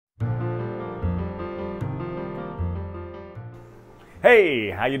Hey,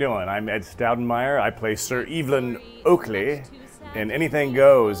 how you doing? I'm Ed Staudenmayer. I play Sir Evelyn Oakley in Anything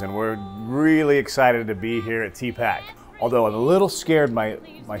Goes, and we're really excited to be here at TPAC. Although I'm a little scared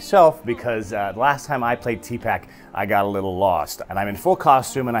myself because last time I played TPAC, I got a little lost. And I'm in full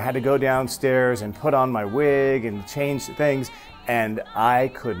costume and I had to go downstairs and put on my wig and change things, and I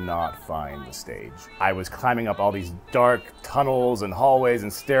could not find the stage. I was climbing up all these dark tunnels and hallways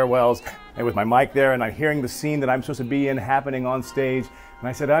and stairwells, and with my mic there, and I'm hearing the scene that I'm supposed to be in happening on stage. And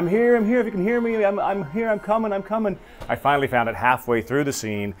I said, I'm here, if you can hear me, I'm here, I'm coming. I finally found it halfway through the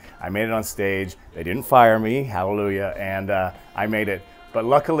scene. I made it on stage. They didn't fire me, hallelujah, and I made it. But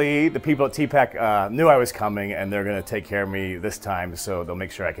luckily, the people at TPAC knew I was coming, and they're gonna take care of me this time, so they'll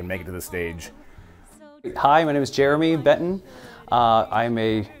make sure I can make it to the stage. Hi, my name is Jeremy Benton. I'm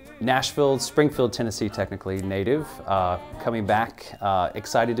a Nashville, Springfield, Tennessee, technically native. Coming back,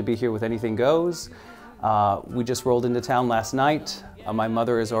 excited to be here with Anything Goes. We just rolled into town last night. My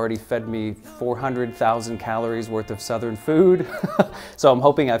mother has already fed me 400,000 calories worth of Southern food. So I'm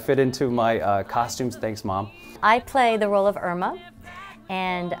hoping I fit into my costumes. Thanks, Mom. I play the role of Irma,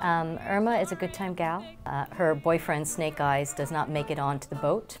 and Irma is a good time gal. Her boyfriend, Snake Eyes, does not make it onto the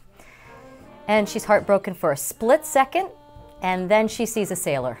boat. And she's heartbroken for a split second, and then she sees a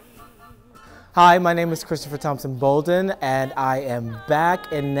sailor. Hi, my name is Kristopher Thompson-Bolden, and I am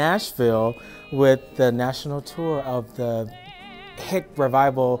back in Nashville with the national tour of the hit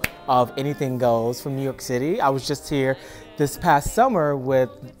revival of Anything Goes from New York City. I was just here this past summer with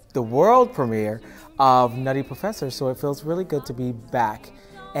the world premiere of Nutty Professor, so it feels really good to be back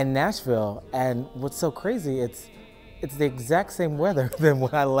in Nashville. And what's so crazy, it's the exact same weather than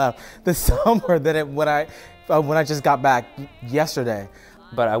when I left the summer when I just got back yesterday.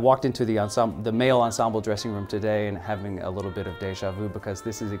 But I walked into the male ensemble dressing room today and having a little bit of deja vu, because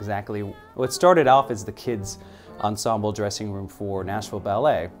this is exactly what started off as the kids' ensemble dressing room for Nashville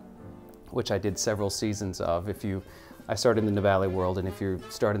Ballet, which I did several seasons of. I started in the ballet world, and if you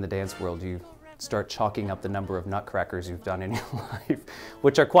start in the dance world, you start chalking up the number of nutcrackers you've done in your life,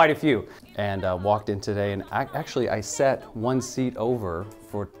 which are quite a few. And walked in today, and I sat one seat over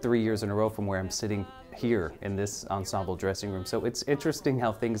for 3 years in a row from where I'm sitting here in this ensemble dressing room. So it's interesting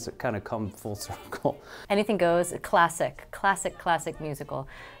how things kind of come full circle. Anything Goes, a classic musical,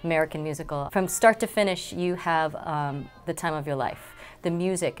 American musical. From start to finish, you have the time of your life. The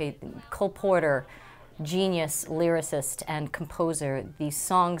music, Cole Porter, genius lyricist and composer. These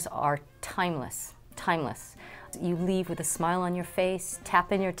songs are timeless. You leave with a smile on your face,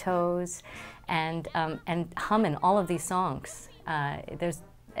 tapping your toes, and humming all of these songs.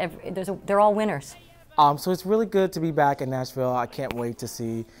 They're all winners. So it's really good to be back in Nashville. I can't wait to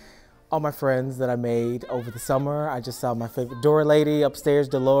see all my friends that I made over the summer. I just saw my favorite door lady upstairs,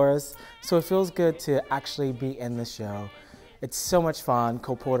 Dolores. So it feels good to actually be in the show. It's so much fun.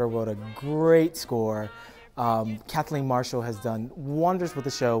 Cole Porter wrote a great score. Kathleen Marshall has done wonders with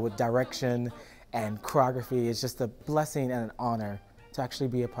the show with direction and choreography. It's just a blessing and an honor to actually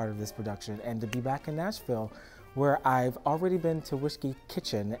be a part of this production and to be back in Nashville, where I've already been to Whiskey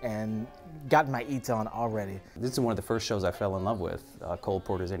Kitchen and gotten my eats on already. This is one of the first shows I fell in love with, Cole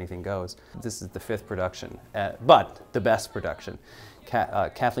Porter's Anything Goes. This is the 5th production, but the best production.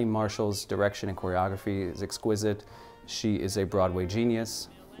 Kathleen Marshall's direction and choreography is exquisite. She is a Broadway genius,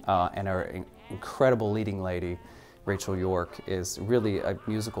 and our incredible leading lady, Rachel York, is really a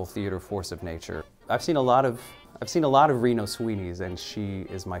musical theater force of nature. I've seen a lot of Reno Sweeneys, and she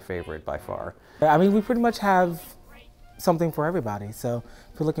is my favorite by far. I mean, we pretty much have something for everybody. So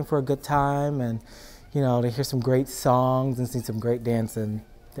if you're looking for a good time and, to hear some great songs and see some great dancing,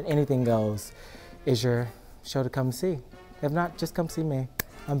 then Anything Goes is your show to come see. If not, just come see me.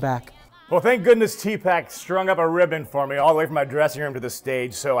 I'm back. Well, thank goodness TPAC strung up a ribbon for me all the way from my dressing room to the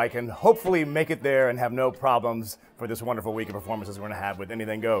stage, so I can hopefully make it there and have no problems for this wonderful week of performances we're going to have with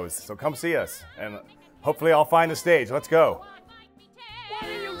Anything Goes. So come see us, and hopefully I'll find the stage. Let's go.